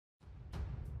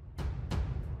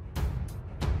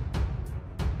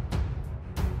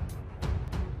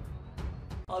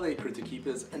Hi there Critter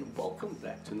Keepers, and welcome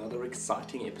back to another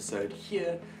exciting episode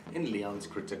here in Liaan's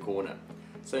Critter Corner.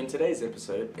 So in today's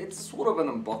episode, it's sort of an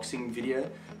unboxing video,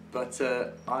 but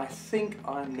I think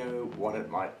I know what it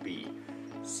might be.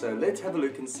 So let's have a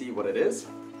look and see what it is.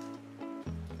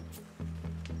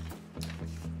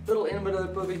 Little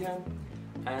envelope over here,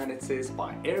 and it says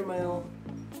by airmail,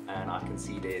 and I can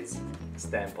see there's a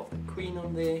stamp of the Queen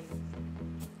on there,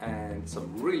 and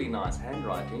some really nice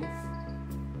handwriting.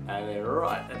 And then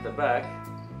right at the back,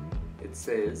 it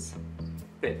says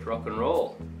Pet Rock and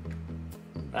Roll.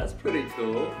 That's pretty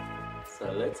cool.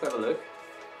 So let's have a look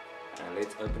and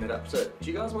let's open it up. So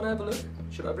do you guys want to have a look?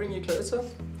 Should I bring you closer?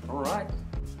 All right.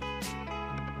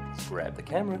 Let's grab the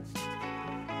camera.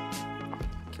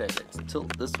 Okay, let's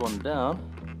tilt this one down.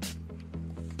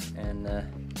 And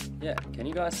yeah, can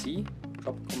you guys see?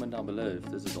 Drop a comment down below if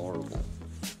this is horrible.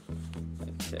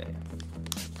 Okay.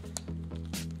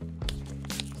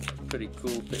 Pretty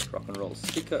cool Pet Rock and Roll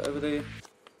sticker over there.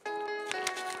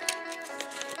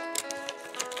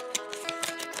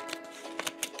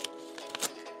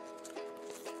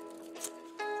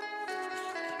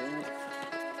 Okay.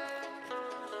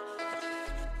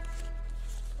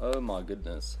 Oh my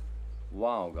goodness.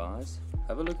 Wow guys,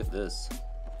 have a look at this.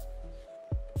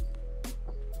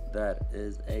 That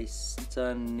is a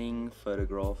stunning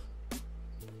photograph.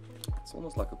 It's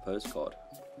almost like a postcard.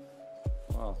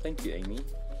 Wow, thank you Amy.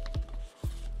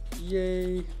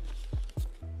 Yay!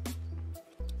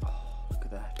 Oh, look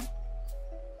at that.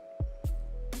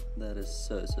 That is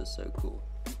so cool.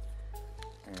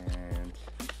 And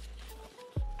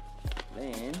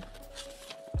then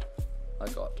I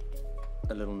got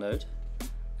a little note,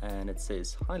 and it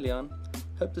says, "Hi Liaan,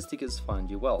 hope the stickers find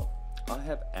you well. I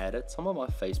have added some of my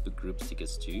Facebook group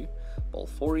stickers to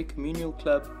Balfouri Communal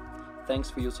Club. Thanks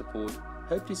for your support.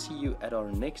 Hope to see you at our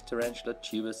next Tarantula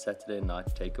Tuber Saturday night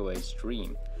takeaway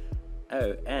stream.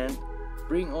 Oh, and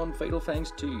bring on Fatal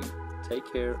Fangs too.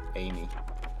 Take care, Amy."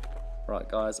 Right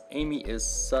guys, Amy is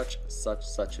such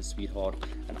a sweetheart,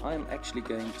 and I am actually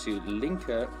going to link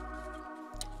her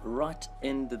right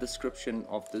in the description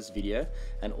of this video,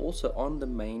 and also on the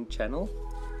main channel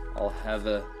I'll have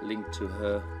a link to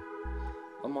her.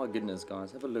 Oh my goodness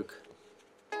guys, have a look.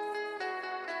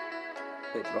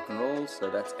 Pet Rock and Roll, so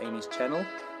that's Amy's channel,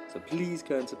 so please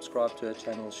go and subscribe to her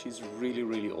channel. She's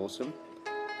really awesome.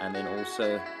 And then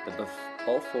also the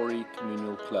Balfouri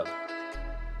Communal Club.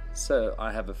 So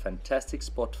I have a fantastic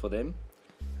spot for them,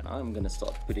 and I'm gonna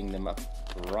start putting them up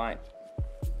right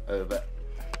over.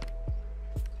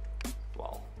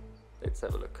 Wow, let's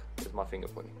have a look. There's my finger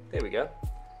pointing. There we go.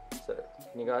 So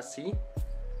can you guys see?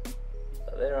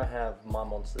 So there I have my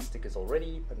monster stickers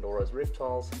already, Pandora's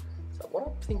Reptiles. So what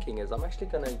I'm thinking is I'm actually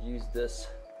gonna use this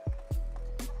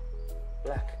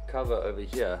black cover over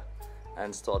here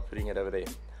and start putting it over there.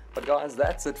 But guys,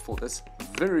 that's it for this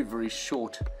very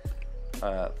short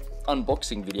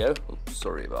unboxing video. Oops,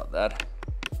 sorry about that.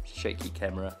 Shaky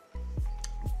camera.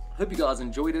 Hope you guys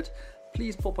enjoyed it.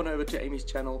 Please pop on over to Amy's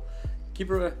channel. Give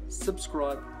her a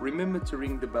subscribe. Remember to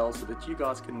ring the bell so that you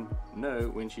guys can know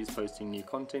when she's posting new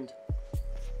content.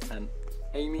 And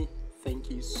Amy, thank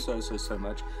you so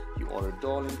much. You are a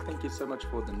darling. Thank you so much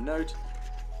for the note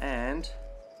and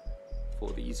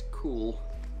for these cool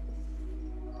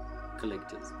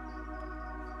collectors.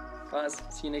 Guys,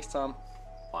 see you next time.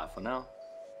 Bye for now.